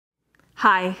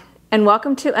Hi, and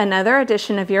welcome to another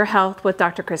edition of Your Health with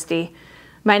Dr. Christy.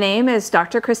 My name is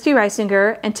Dr. Christy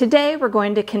Reisinger, and today we're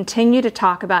going to continue to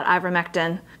talk about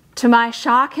ivermectin. To my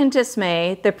shock and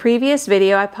dismay, the previous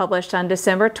video I published on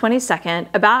December 22nd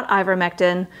about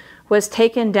ivermectin was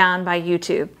taken down by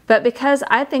YouTube. But because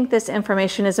I think this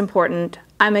information is important,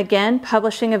 I'm again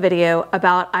publishing a video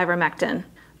about ivermectin.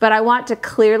 But I want to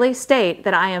clearly state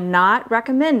that I am not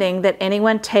recommending that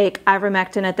anyone take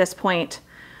ivermectin at this point.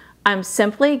 I'm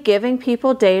simply giving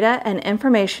people data and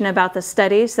information about the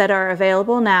studies that are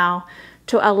available now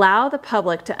to allow the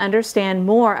public to understand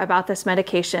more about this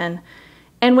medication,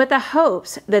 and with the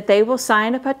hopes that they will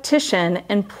sign a petition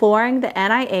imploring the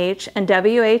NIH and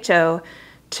WHO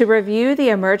to review the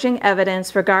emerging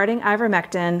evidence regarding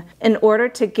ivermectin in order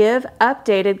to give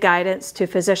updated guidance to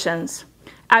physicians.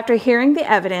 After hearing the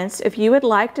evidence, if you would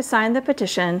like to sign the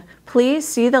petition, please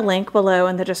see the link below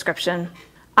in the description.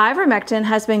 Ivermectin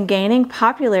has been gaining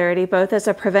popularity both as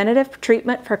a preventative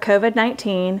treatment for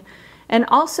COVID-19 and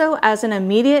also as an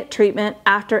immediate treatment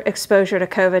after exposure to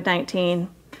COVID-19.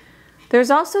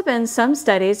 There's also been some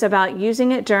studies about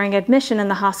using it during admission in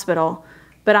the hospital,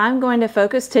 but I'm going to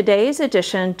focus today's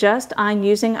edition just on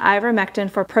using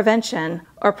ivermectin for prevention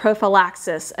or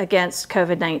prophylaxis against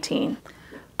COVID-19.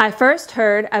 I first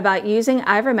heard about using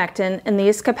ivermectin in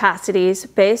these capacities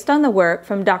based on the work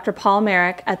from Dr. Paul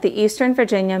Merrick at the Eastern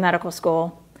Virginia Medical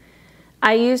School.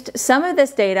 I used some of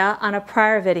this data on a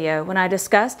prior video when I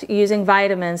discussed using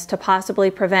vitamins to possibly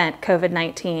prevent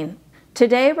COVID-19.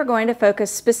 Today we're going to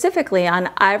focus specifically on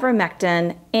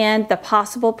ivermectin and the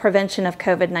possible prevention of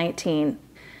COVID-19.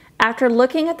 After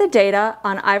looking at the data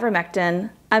on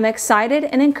ivermectin, I'm excited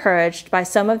and encouraged by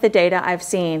some of the data I've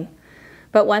seen.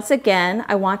 But once again,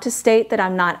 I want to state that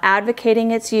I'm not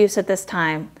advocating its use at this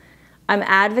time. I'm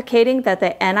advocating that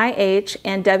the NIH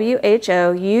and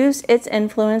WHO use its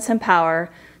influence and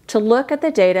power to look at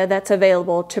the data that's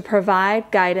available to provide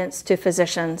guidance to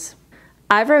physicians.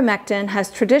 Ivermectin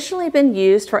has traditionally been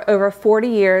used for over 40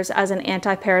 years as an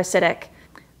antiparasitic,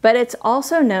 but it's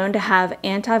also known to have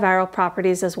antiviral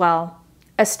properties as well.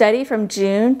 A study from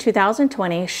June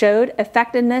 2020 showed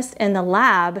effectiveness in the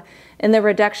lab in the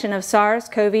reduction of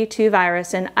SARS-CoV-2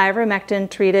 virus in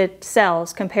ivermectin-treated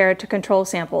cells compared to control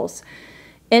samples,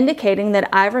 indicating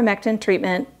that ivermectin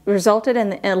treatment resulted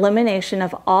in the elimination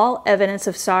of all evidence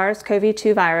of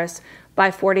SARS-CoV-2 virus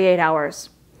by 48 hours.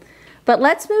 But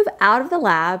let's move out of the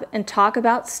lab and talk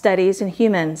about studies in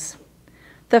humans.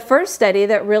 The first study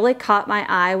that really caught my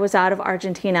eye was out of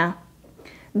Argentina.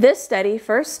 This study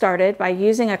first started by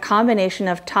using a combination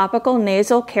of topical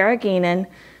nasal carrageenan,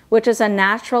 which is a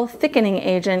natural thickening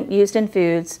agent used in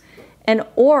foods, and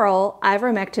oral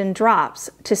ivermectin drops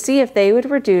to see if they would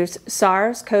reduce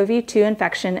SARS-CoV-2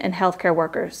 infection in healthcare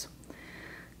workers.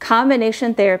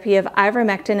 Combination therapy of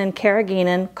ivermectin and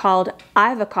carrageenan, called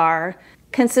Ivaccar,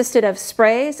 consisted of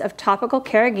sprays of topical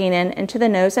carrageenan into the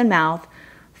nose and mouth,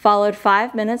 followed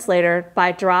 5 minutes later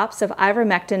by drops of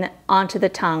ivermectin onto the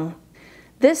tongue.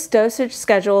 This dosage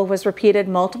schedule was repeated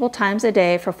multiple times a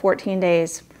day for 14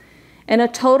 days. And a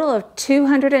total of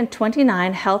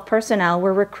 229 health personnel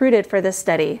were recruited for this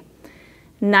study.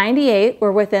 98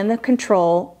 were within the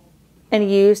control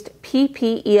and used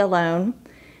PPE alone,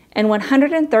 and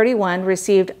 131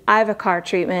 received Ivaccar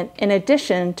treatment in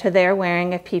addition to their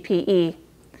wearing of PPE.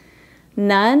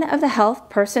 None of the health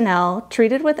personnel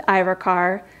treated with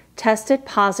Ivaccar tested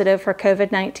positive for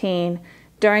COVID-19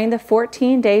 during the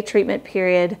 14-day treatment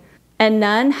period, and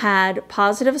none had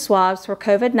positive swabs for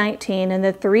COVID-19 in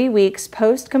the 3 weeks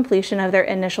post-completion of their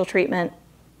initial treatment.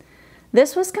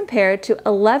 This was compared to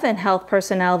 11 health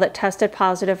personnel that tested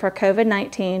positive for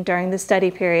COVID-19 during the study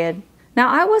period. Now,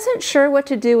 I wasn't sure what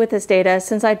to do with this data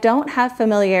since I don't have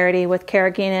familiarity with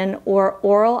carrageenan or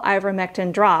oral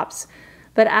ivermectin drops,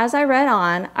 but as I read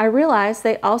on, I realized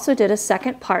they also did a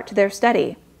second part to their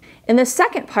study. In the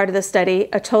second part of the study,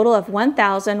 a total of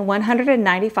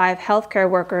 1,195 healthcare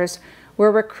workers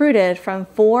were recruited from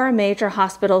 4 major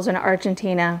hospitals in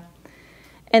Argentina.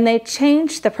 And they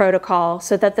changed the protocol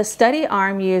so that the study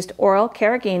arm used oral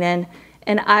carrageenan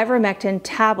and ivermectin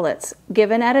tablets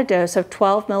given at a dose of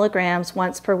 12 milligrams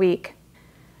once per week.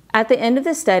 At the end of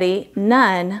the study,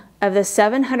 none of the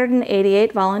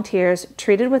 788 volunteers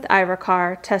treated with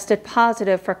Ivaccar tested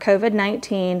positive for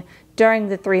COVID-19 during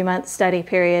the 3-month study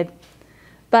period.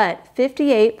 But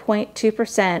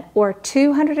 58.2%, or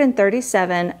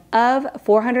 237 of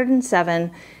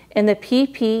 407 in the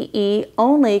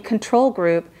PPE-only control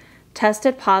group,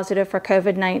 tested positive for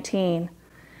COVID-19.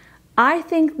 I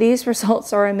think these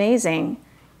results are amazing,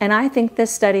 and I think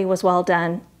this study was well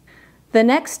done. The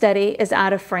next study is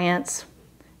out of France.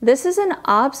 This is an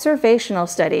observational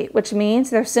study, which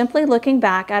means they're simply looking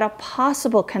back at a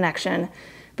possible connection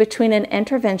between an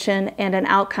intervention and an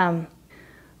outcome.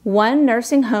 One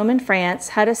nursing home in France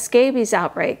had a scabies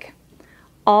outbreak.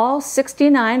 All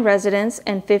 69 residents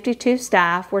and 52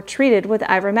 staff were treated with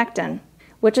ivermectin,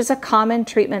 which is a common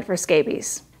treatment for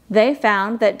scabies. They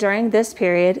found that during this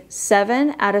period,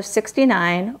 7 out of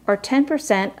 69, or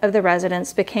 10% of the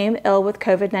residents, became ill with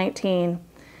COVID-19.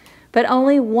 But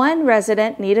only one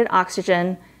resident needed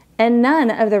oxygen, and none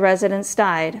of the residents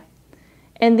died.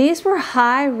 And these were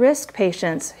high-risk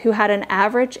patients who had an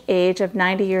average age of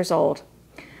 90 years old.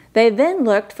 They then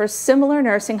looked for similar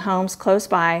nursing homes close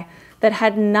by that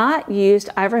had not used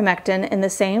ivermectin in the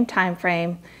same time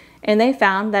frame, and they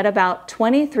found that about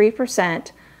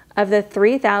 23% of the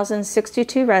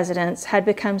 3,062 residents had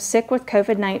become sick with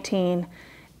COVID-19,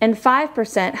 and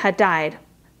 5% had died.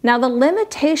 Now, the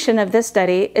limitation of this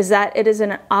study is that it is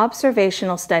an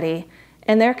observational study,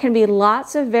 and there can be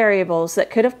lots of variables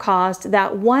that could have caused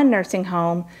that one nursing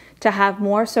home to have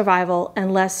more survival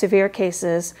and less severe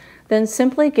cases than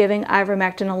simply giving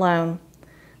ivermectin alone.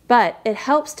 But it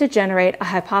helps to generate a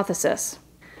hypothesis.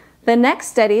 The next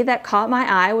study that caught my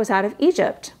eye was out of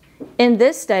Egypt. In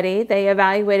this study, they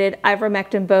evaluated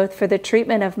ivermectin both for the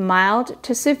treatment of mild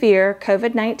to severe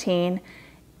COVID-19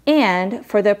 and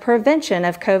for the prevention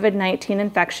of COVID-19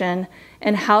 infection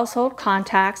in household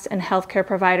contacts and healthcare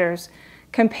providers,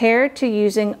 compared to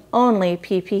using only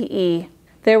PPE.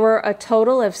 There were a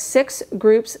total of 6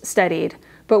 groups studied,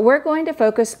 but we're going to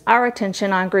focus our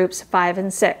attention on groups 5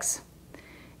 and 6.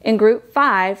 In group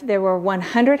 5, there were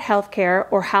 100 healthcare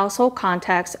or household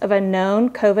contacts of a known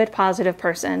COVID-positive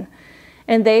person,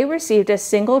 and they received a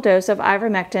single dose of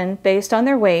ivermectin based on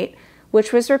their weight,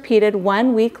 which was repeated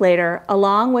 1 week later,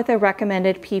 along with a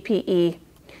recommended PPE.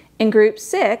 In group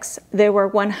 6, there were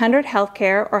 100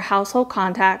 healthcare or household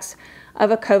contacts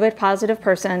of a COVID-positive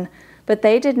person, but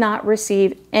they did not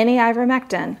receive any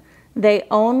ivermectin. They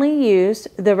only used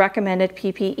the recommended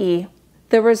PPE.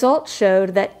 The results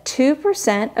showed that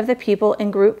 2% of the people in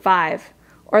group 5,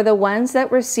 or the ones that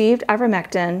received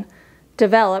ivermectin,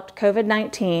 developed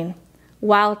COVID-19,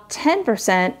 while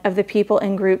 10% of the people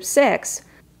in group 6,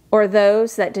 or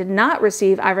those that did not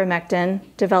receive ivermectin,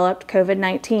 developed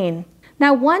COVID-19.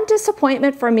 Now, one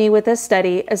disappointment for me with this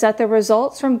study is that the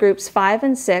results from groups 5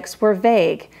 and 6 were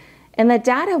vague, and the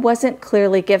data wasn't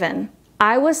clearly given.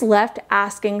 I was left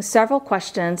asking several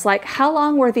questions like how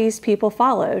long were these people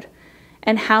followed,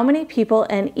 and how many people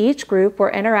in each group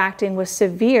were interacting with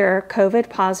severe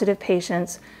COVID-positive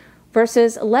patients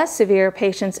versus less severe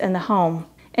patients in the home.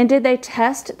 And did they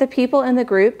test the people in the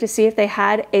group to see if they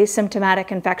had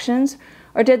asymptomatic infections,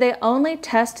 or did they only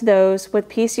test those with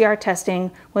PCR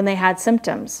testing when they had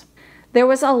symptoms? There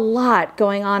was a lot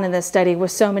going on in this study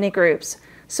with so many groups,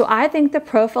 so I think the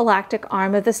prophylactic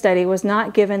arm of the study was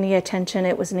not given the attention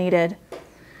it was needed.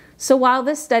 So while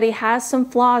this study has some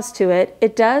flaws to it,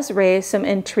 it does raise some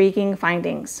intriguing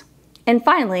findings. And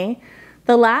finally,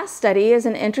 the last study is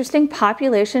an interesting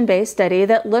population-based study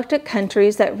that looked at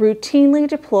countries that routinely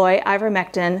deploy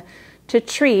ivermectin to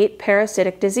treat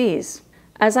parasitic disease.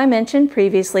 As I mentioned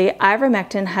previously,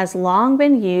 ivermectin has long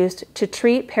been used to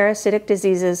treat parasitic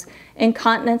diseases in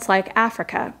continents like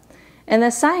Africa, and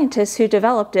the scientists who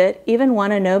developed it even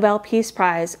won a Nobel Peace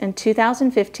Prize in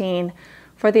 2015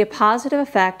 for the positive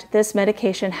effect this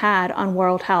medication had on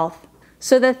world health.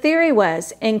 So the theory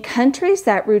was, in countries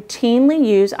that routinely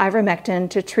use ivermectin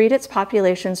to treat its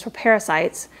populations for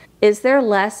parasites, is there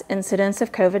less incidence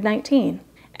of COVID-19?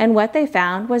 And what they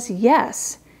found was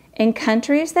yes. In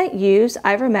countries that use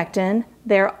ivermectin,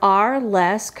 there are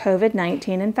less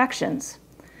COVID-19 infections.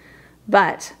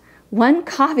 But one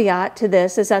caveat to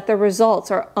this is that the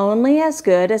results are only as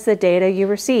good as the data you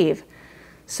receive.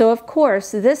 So of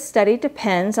course, this study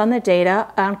depends on the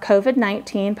data on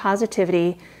COVID-19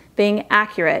 positivity being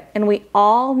accurate, and we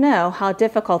all know how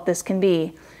difficult this can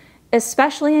be,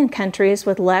 especially in countries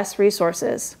with less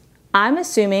resources. I'm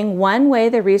assuming one way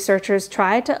the researchers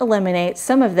tried to eliminate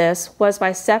some of this was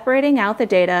by separating out the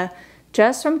data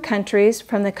just from countries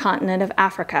from the continent of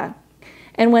Africa.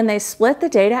 And when they split the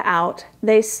data out,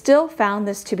 they still found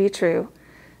this to be true.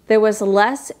 There was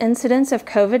less incidence of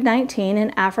COVID-19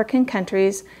 in African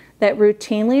countries that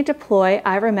routinely deploy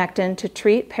ivermectin to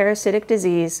treat parasitic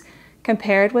disease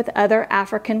compared with other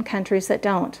African countries that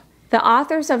don't. The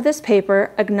authors of this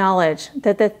paper acknowledge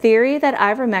that the theory that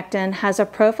ivermectin has a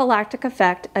prophylactic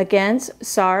effect against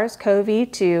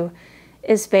SARS-CoV-2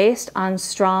 is based on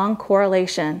strong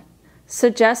correlation.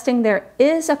 suggesting there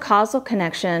is a causal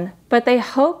connection, but they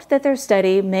hoped that their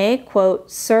study may,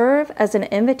 quote, serve as an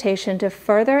invitation to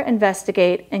further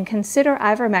investigate and consider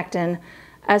ivermectin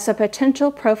as a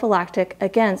potential prophylactic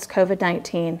against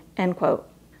COVID-19, end quote.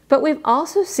 But we've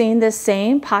also seen this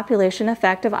same population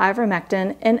effect of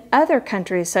ivermectin in other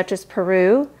countries such as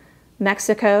Peru,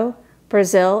 Mexico,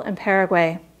 Brazil, and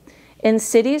Paraguay, in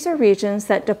cities or regions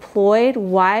that deployed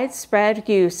widespread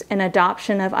use and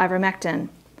adoption of ivermectin.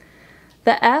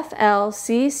 The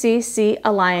FLCCC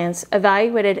Alliance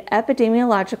evaluated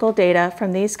epidemiological data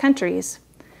from these countries,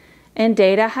 and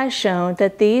data has shown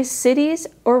that these cities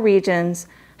or regions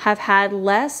have had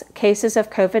less cases of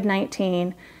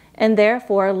COVID-19 and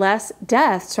therefore less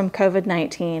deaths from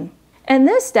COVID-19. And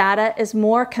this data is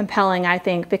more compelling, I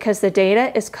think, because the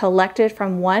data is collected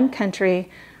from one country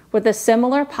with a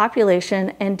similar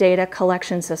population and data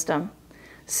collection system.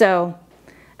 So,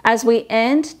 as we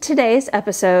end today's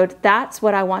episode, that's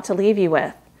what I want to leave you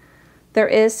with. There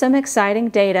is some exciting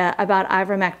data about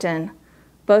ivermectin,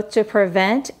 both to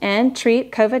prevent and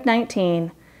treat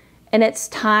COVID-19, and it's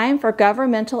time for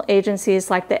governmental agencies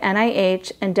like the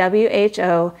NIH and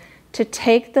WHO to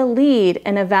take the lead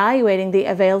in evaluating the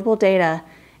available data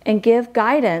and give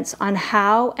guidance on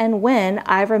how and when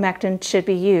ivermectin should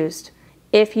be used.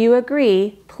 If you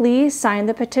agree, please sign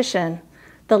the petition.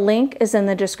 The link is in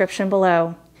the description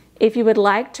below. If you would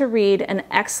like to read an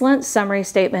excellent summary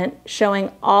statement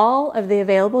showing all of the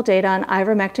available data on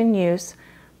ivermectin use,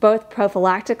 both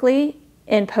prophylactically,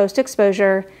 in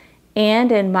post-exposure,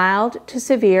 and in mild to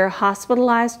severe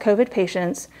hospitalized COVID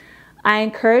patients, I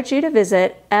encourage you to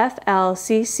visit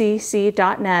FLCCC.net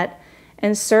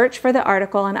and search for the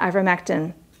article on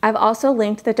ivermectin. I've also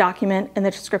linked the document in the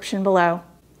description below.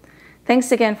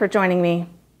 Thanks again for joining me.